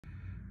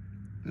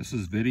This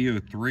is video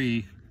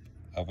 3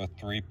 of a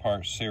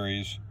 3-part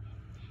series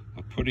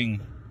of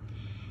putting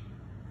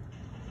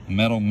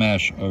metal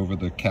mesh over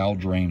the cowl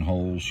drain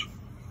holes.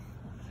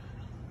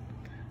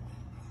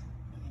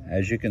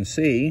 As you can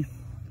see,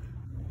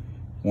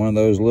 one of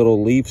those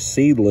little leaf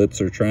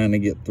seedlets are trying to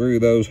get through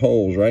those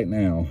holes right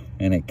now,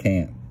 and it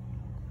can't.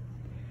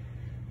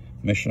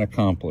 Mission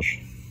accomplished.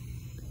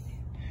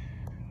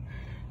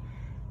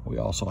 We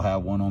also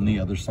have one on the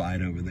other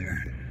side over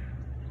there.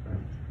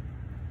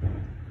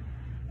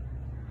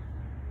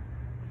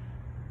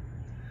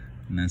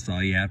 And that's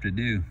all you have to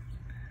do.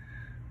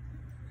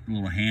 A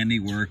little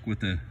handiwork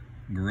with the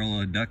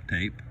Gorilla duct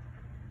tape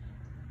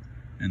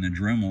and the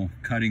Dremel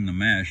cutting the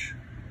mesh.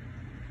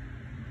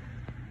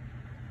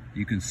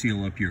 You can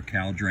seal up your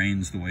cowl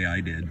drains the way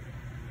I did.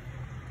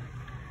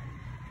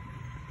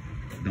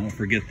 Don't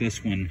forget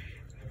this one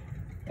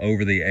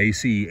over the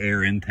AC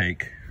air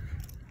intake.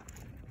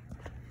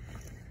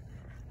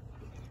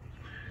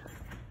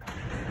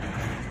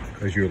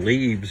 Because your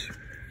leaves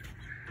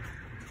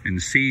and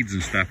seeds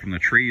and stuff from the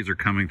trees are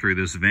coming through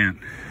this vent.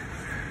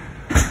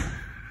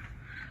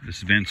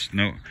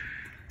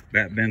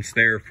 That vent's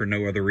there for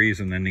no other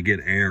reason than to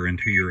get air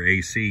into your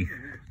AC.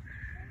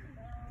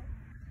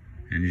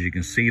 And as you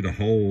can see, the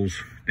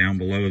holes down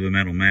below the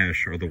metal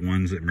mesh are the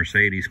ones that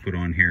Mercedes put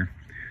on here.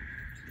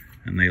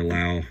 And they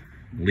allow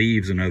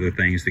leaves and other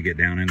things to get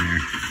down in there.